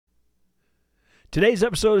Today's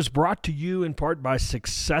episode is brought to you in part by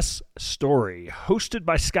Success Story, hosted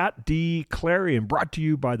by Scott D. Clary and brought to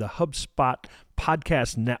you by the HubSpot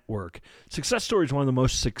Podcast Network. Success Story is one of the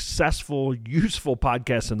most successful, useful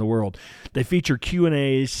podcasts in the world. They feature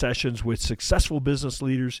Q&A sessions with successful business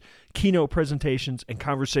leaders, keynote presentations, and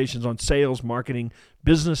conversations on sales, marketing,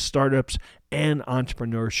 business startups, and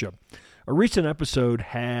entrepreneurship. A recent episode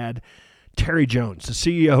had Terry Jones, the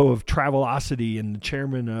CEO of Travelocity and the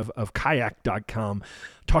chairman of Kayak.com,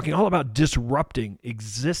 talking all about disrupting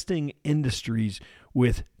existing industries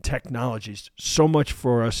with technologies. So much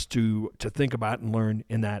for us to think about and learn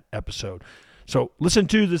in that episode. So listen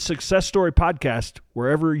to the Success Story podcast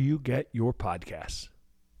wherever you get your podcasts.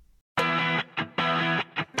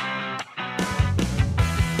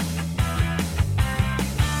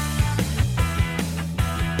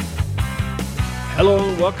 Hello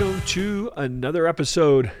and welcome to another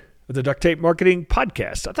episode of the Duct Tape Marketing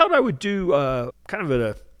Podcast. I thought I would do kind of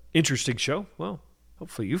an interesting show. Well,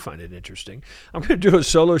 hopefully you find it interesting. I'm going to do a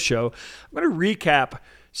solo show. I'm going to recap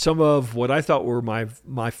some of what I thought were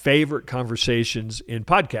my favorite conversations in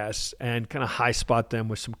podcasts and kind of high spot them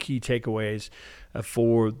with some key takeaways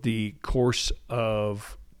for the course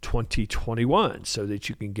of 2021 so that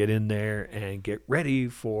you can get in there and get ready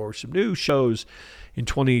for some new shows in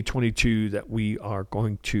 2022 that we are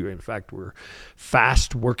going to, in fact, we're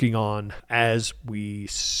fast working on as we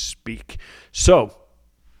speak. So,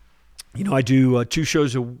 I do 2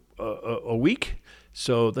 shows a week.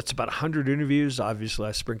 So that's about 100 interviews. Obviously,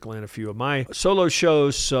 I sprinkle in a few of my solo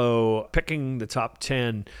shows. So picking the top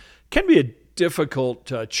 10 can be a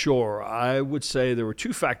difficult chore. I would say there were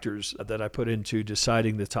 2 factors that I put into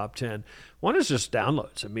deciding the top 10. One is just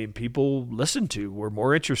downloads. I mean, people listened to, were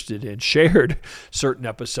more interested in, shared certain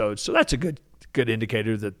episodes. So that's a good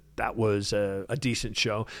indicator that was a decent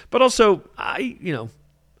show. But also, I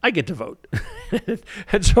get to vote.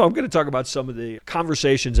 And so I'm going to talk about some of the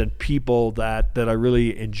conversations and people that I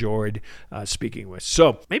really enjoyed speaking with.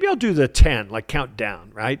 So maybe I'll do the 10, like count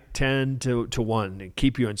down, right? 10 to 1 and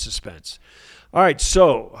keep you in suspense. All right,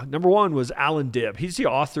 so number 1 was Alan Dibb. He's the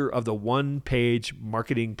author of the One-Page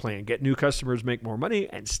Marketing Plan. Get new customers, make more money,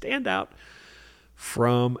 and stand out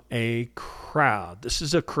from a crowd. This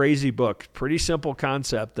is a crazy book, pretty simple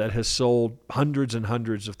concept that has sold hundreds and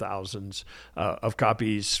hundreds of thousands of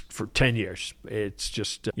copies for 10 years. It's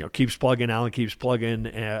just, keeps plugging, Alan keeps plugging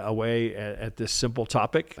away at this simple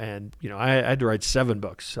topic. And, I had to write 7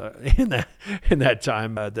 books in that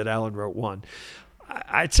time that Alan wrote one.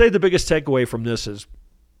 I'd say the biggest takeaway from this is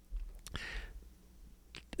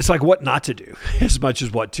it's like what not to do as much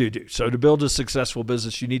as what to do. So to build a successful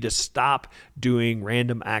business, you need to stop doing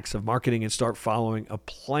random acts of marketing and start following a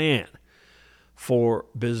plan for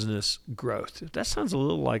business growth. That sounds a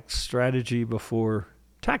little like strategy before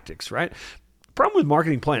tactics, right? The problem with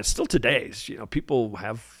marketing plans still today is, people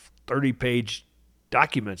have 30-page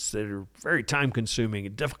documents that are very time-consuming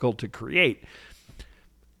and difficult to create.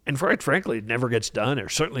 And frankly, it never gets done, or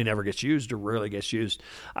certainly never gets used, or rarely gets used.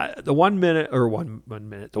 The 1 minute or one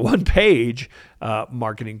minute, the 1-page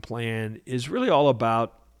marketing plan is really all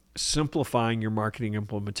about simplifying your marketing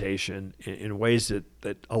implementation in ways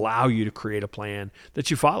that allow you to create a plan that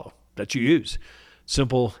you follow, that you use,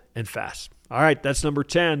 simple and fast. All right, that's number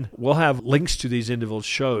 10. We'll have links to these individual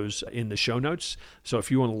shows in the show notes. So if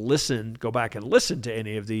you want to listen, go back and listen to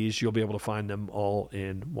any of these, you'll be able to find them all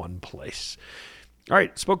in one place. All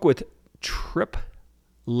right, spoke with Trip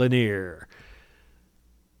Lanier.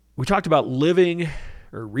 We talked about living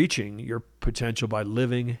or reaching your potential by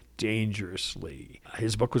living dangerously.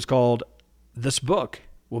 His book was called This Book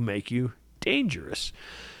Will Make You Dangerous.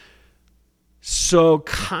 So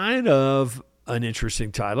kind of an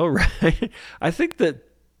interesting title, right? I think the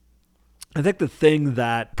thing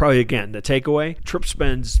that probably, again, the takeaway, Trip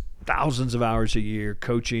spends thousands of hours a year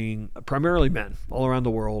coaching primarily men all around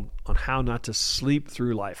the world on how not to sleep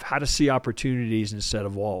through life, how to see opportunities instead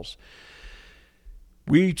of walls.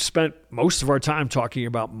 We spent most of our time talking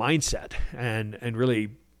about mindset and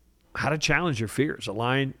really how to challenge your fears,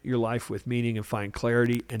 align your life with meaning, and find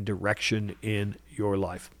clarity and direction in your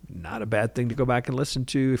life. Not a bad thing to go back and listen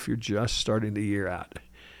to if you're just starting the year out.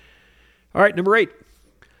 All right, number 8,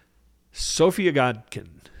 Sophia Godkin.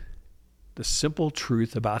 The Simple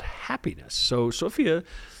Truth About Happiness. So Sophia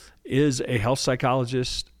is a health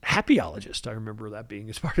psychologist, happyologist. I remember that being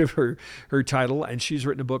as part of her title. And she's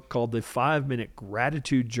written a book called The 5-Minute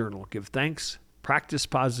Gratitude Journal. Give thanks, practice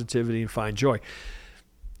positivity, and find joy.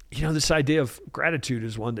 This idea of gratitude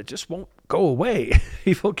is one that just won't go away.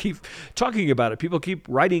 People keep talking about it. People keep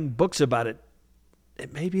writing books about it.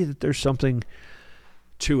 It may be that there's something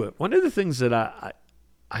to it. One of the things that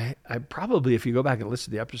I probably, if you go back and listen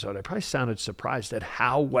to the episode, I probably sounded surprised at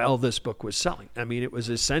how well this book was selling. I mean, it was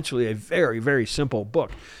essentially a very, very simple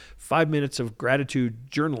book. 5 minutes of gratitude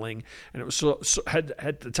journaling. And it was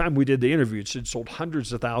at the time we did the interview, she'd sold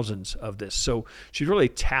hundreds of thousands of this. So she really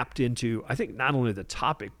tapped into, I think, not only the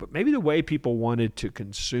topic, but maybe the way people wanted to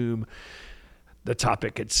consume the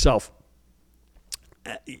topic itself.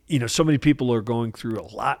 So many people are going through a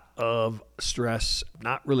lot of stress,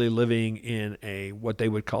 not really living in what they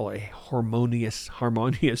would call a harmonious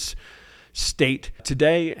state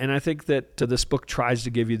today. And I think that this book tries to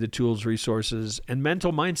give you the tools, resources, and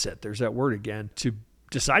mental mindset. There's that word again, to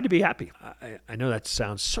decide to be happy. I know that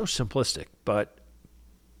sounds so simplistic, but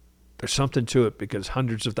there's something to it because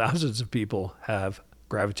hundreds of thousands of people have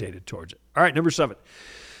gravitated towards it. All right, number 7,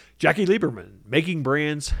 Jackie Lieberman, Making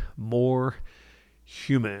Brands More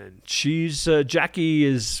Human. Jackie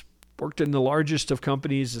is worked in the largest of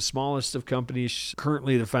companies, the smallest of companies. She's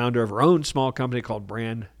currently the founder of her own small company called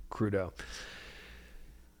Brand Crudo.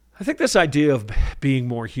 I think this idea of being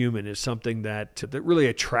more human is something that really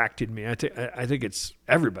attracted me. I think it's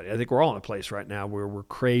everybody. I think we're all in a place right now where we're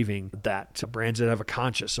craving that. Brands that have a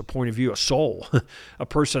conscience, a point of view, a soul, a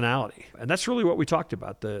personality. And that's really what we talked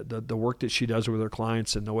about, the work that she does with her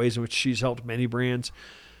clients and the ways in which she's helped many brands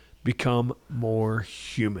become more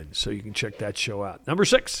human. So you can check that show out. Number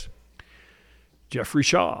 6, Jeffrey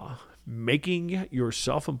Shaw, Making Your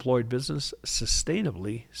Self-Employed Business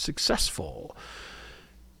Sustainably Successful.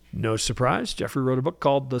 No surprise, Jeffrey wrote a book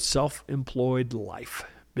called The Self-Employed Life,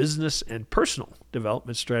 Business and Personal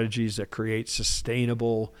Development Strategies that Create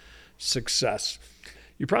Sustainable Success.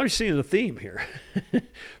 You're probably seeing the theme here.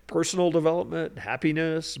 Personal development,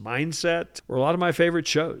 happiness, mindset were a lot of my favorite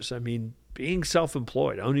shows. I mean, being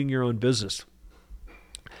self-employed, owning your own business,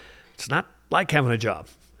 it's not like having a job.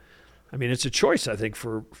 I mean, it's a choice, I think,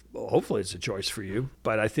 hopefully it's a choice for you.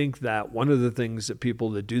 But I think that one of the things that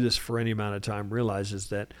people that do this for any amount of time realize is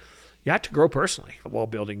that you have to grow personally while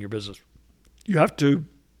building your business. You have to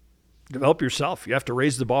develop yourself. You have to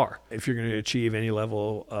raise the bar if you're going to achieve any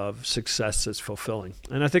level of success that's fulfilling.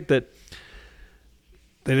 And I think that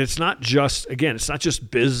it's not just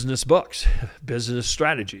business books, business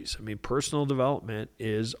strategies. I mean, personal development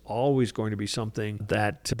is always going to be something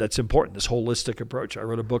that's important, this holistic approach. I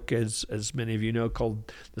wrote a book, as many of you know,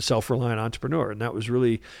 called The Self-Reliant Entrepreneur. And that was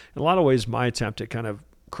really, in a lot of ways, my attempt to kind of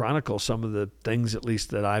chronicle some of the things, at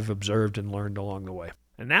least, that I've observed and learned along the way.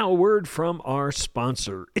 And now a word from our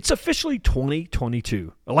sponsor. It's officially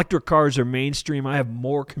 2022. Electric cars are mainstream. I have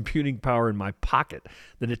more computing power in my pocket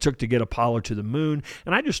than it took to get Apollo to the moon.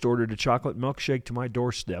 And I just ordered a chocolate milkshake to my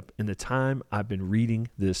doorstep in the time I've been reading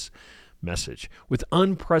this message. With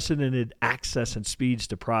unprecedented access and speeds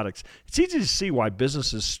to products, it's easy to see why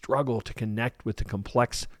businesses struggle to connect with the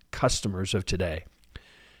complex customers of today.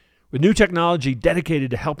 With new technology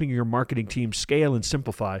dedicated to helping your marketing team scale and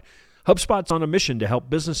simplify, HubSpot's on a mission to help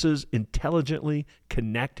businesses intelligently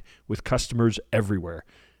connect with customers everywhere.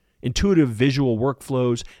 Intuitive visual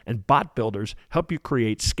workflows and bot builders help you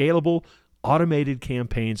create scalable, automated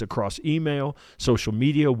campaigns across email, social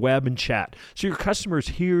media, web, and chat, so your customers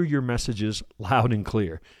hear your messages loud and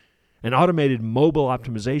clear. An automated mobile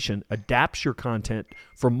optimization adapts your content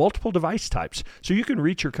for multiple device types, so you can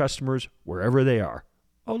reach your customers wherever they are.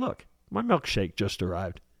 Oh, look, my milkshake just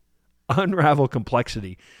arrived. Unravel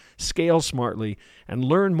complexity, scale smartly, and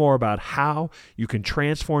learn more about how you can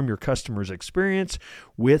transform your customer's experience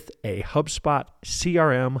with a HubSpot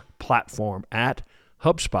CRM platform at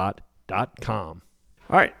HubSpot.com.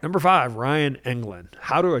 All right, number 5, Ryan Englund,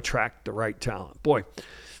 How to Attract the Right Talent. Boy,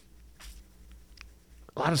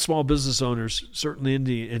 a lot of small business owners, certainly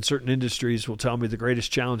in certain industries, will tell me the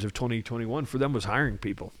greatest challenge of 2021 for them was hiring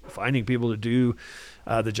people, finding people to do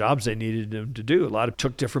the jobs they needed them to do. A lot of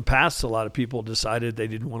took different paths. A lot of people decided they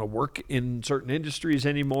didn't want to work in certain industries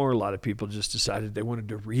anymore. A lot of people just decided they wanted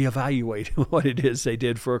to reevaluate what it is they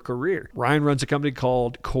did for a career. Ryan runs a company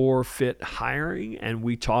called Core Fit Hiring, and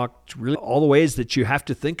we talked really all the ways that you have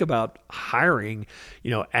to think about hiring,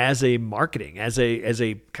 as a marketing, as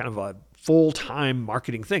a kind of a full-time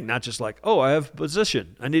marketing thing, not just like, oh, I have a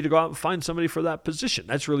position, I need to go out and find somebody for that position.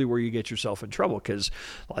 That's really where you get yourself in trouble, because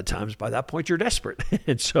a lot of times by that point you're desperate.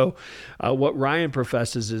 And so what Ryan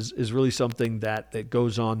professes is really something that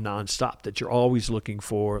goes on nonstop, that you're always looking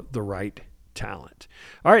for the right talent.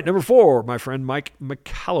 All right, number 4, my friend Mike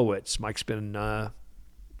Michalowicz. Mike's been on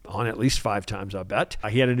at least 5 times, I bet.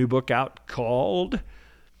 He had a new book out called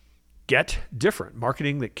Get Different,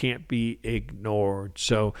 Marketing That Can't Be Ignored.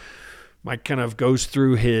 So Mike kind of goes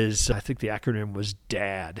through his, I think the acronym was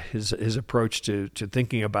DAD, his approach to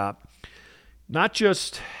thinking about not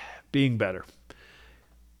just being better,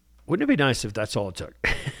 Wouldn't it be nice if that's all it took?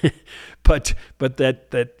 but that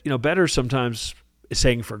better sometimes is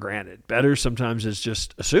taken for granted. Better sometimes is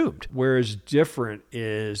just assumed. Whereas different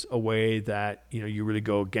is a way that you really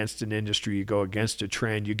go against an industry, you go against a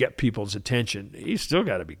trend, you get people's attention. You still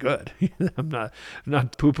got to be good. I'm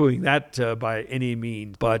not poo-pooing that by any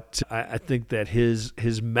means, but I think that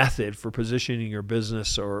his method for positioning your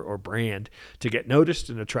business or brand to get noticed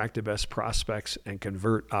and attract the best prospects and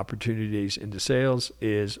convert opportunities into sales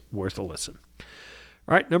is worth a listen.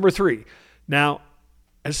 All right, number 3. Now,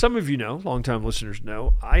 as some of you know, longtime listeners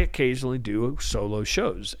know, I occasionally do solo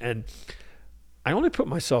shows. And I only put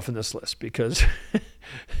myself in this list because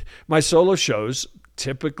my solo shows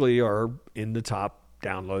typically are in the top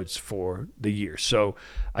downloads for the year. So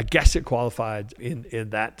I guess it qualified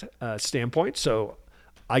in that standpoint. So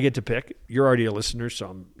I get to pick. You're already a listener, so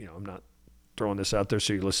I'm not throwing this out there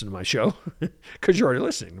so you listen to my show because you're already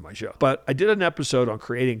listening to my show. But I did an episode on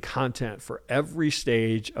creating content for every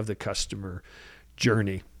stage of the customer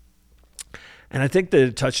journey. And I think that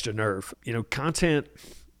it touched a nerve. Content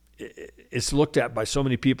is looked at by so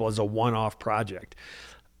many people as a one-off project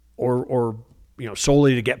or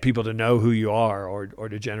solely to get people to know who you are or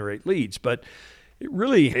to generate leads. But it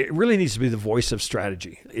really needs to be the voice of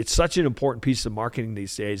strategy. It's such an important piece of marketing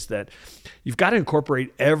these days that you've got to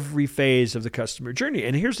incorporate every phase of the customer journey.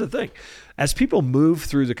 And here's the thing. As people move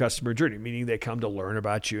through the customer journey, meaning they come to learn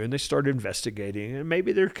about you and they start investigating and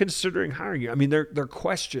maybe they're considering hiring you. I mean, their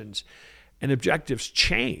questions and objectives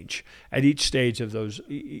change at each stage of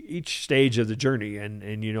the journey.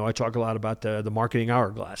 And I talk a lot about the marketing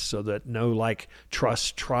hourglass, so that know, like,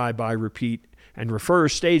 trust, try, buy, repeat, and refer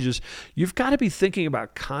stages. You've got to be thinking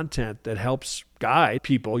about content that helps guide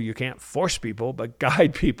people. You can't force people, but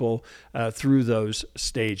guide people through those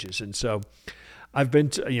stages. And so I've been,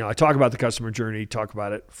 I talk about the customer journey, talk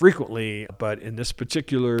about it frequently, but in this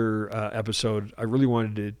particular episode, I really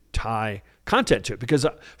wanted to tie content to it because,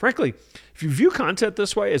 frankly, if you view content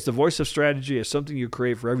this way as the voice of strategy, as something you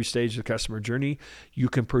create for every stage of the customer journey, you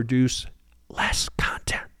can produce less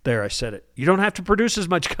content. There, I said it. You don't have to produce as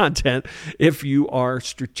much content if you are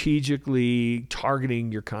strategically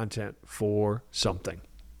targeting your content for something,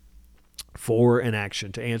 for an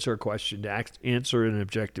action, to answer a question, to answer an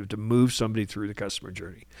objective, to move somebody through the customer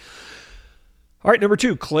journey. All right, number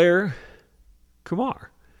 2, Claire Kumar.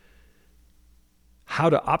 How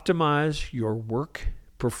to optimize your work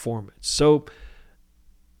performance. So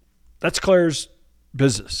that's Claire's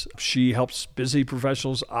business. She helps busy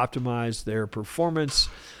professionals optimize their performance.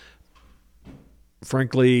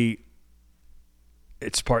 Frankly,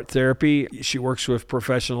 it's part therapy. She works with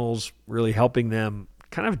professionals, really helping them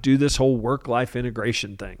kind of do this whole work-life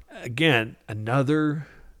integration thing. Again, I didn't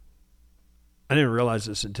realize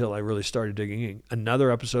this until I really started digging in.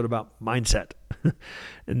 Another episode about mindset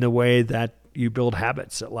and the way that you build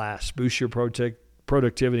habits that last, boost your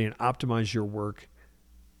productivity, and optimize your work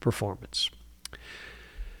performance.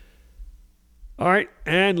 All right,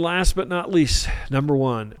 and last but not least, number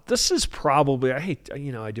 1. This is probably,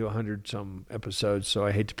 I do 100 some episodes, so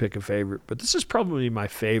I hate to pick a favorite, but this is probably my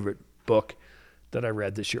favorite book that I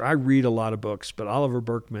read this year. I read a lot of books, but Oliver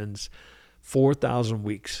Burkeman's 4,000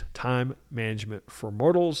 Weeks, Time Management for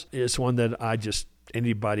Mortals is one that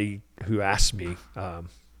anybody who asks me,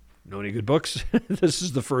 know any good books? This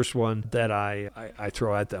is the first one that I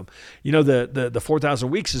throw at them. The 4,000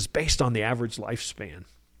 Weeks is based on the average lifespan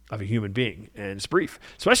of a human being, and it's brief,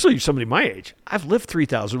 especially somebody my age. I've lived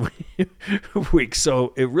 3,000 weeks,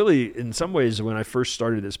 so it really, in some ways, when I first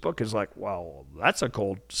started this book, is like, wow, that's a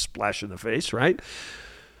cold splash in the face, right?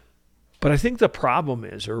 But I think the problem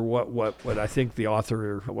is, or what I think the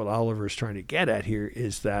author, what Oliver is trying to get at here,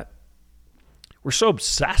 is that we're so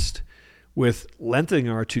obsessed with lengthening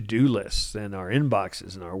our to-do lists and our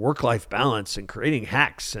inboxes and our work-life balance and creating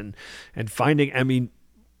hacks and finding,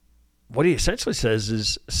 what he essentially says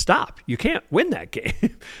is stop. You can't win that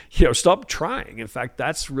game. Stop trying. In fact,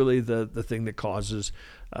 that's really the thing that causes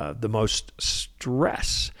the most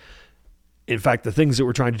stress. In fact, the things that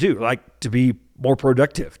we're trying to do, like to be more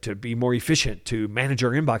productive, to be more efficient, to manage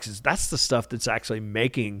our inboxes, that's the stuff that's actually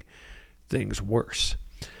making things worse.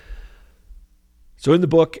 So in the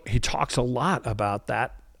book, he talks a lot about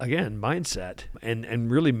that, again, mindset,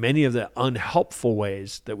 and really many of the unhelpful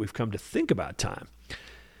ways that we've come to think about time.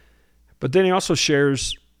 But then he also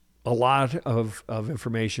shares a lot of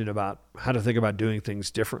information about how to think about doing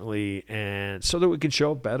things differently, and so that we can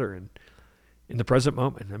show up better in the present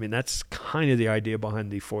moment. That's kind of the idea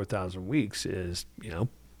behind the 4,000 weeks is,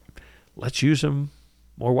 let's use them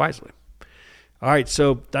more wisely. All right,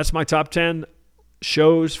 so that's my top 10.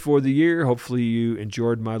 shows for the year. Hopefully you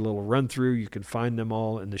enjoyed my little run through. You can find them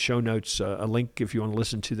all in the show notes, a link if you want to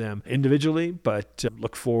listen to them individually, but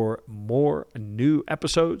look for more new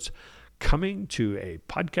episodes coming to a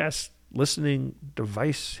podcast listening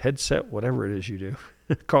device, headset, whatever it is you do,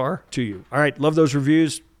 car to you. All right. Love those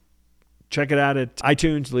reviews. Check it out at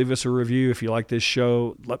iTunes. Leave us a review if you like this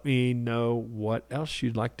show. Let me know what else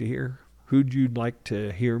you'd like to hear. Who'd you like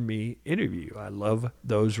to hear me interview? I love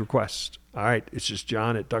those requests. All right. It's just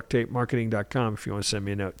John at ducttapemarketing.com if you want to send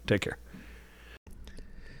me a note. Take care.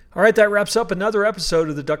 All right. That wraps up another episode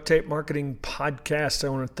of the Duct Tape Marketing Podcast. I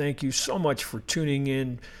want to thank you so much for tuning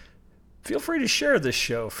in. Feel free to share this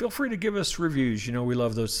show. Feel free to give us reviews. You know, we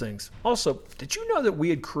love those things. Also, did you know that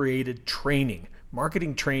we had created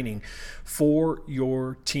marketing training for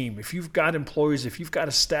your team? If you've got employees, if you've got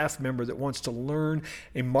a staff member that wants to learn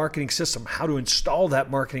a marketing system, how to install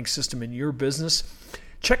that marketing system in your business,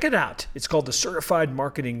 check it out. It's called the Certified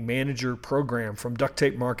Marketing Manager Program from Duct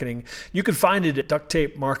Tape Marketing. You can find it at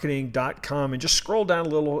ducttapemarketing.com and just scroll down a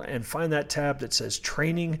little and find that tab that says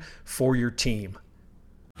Training for Your Team.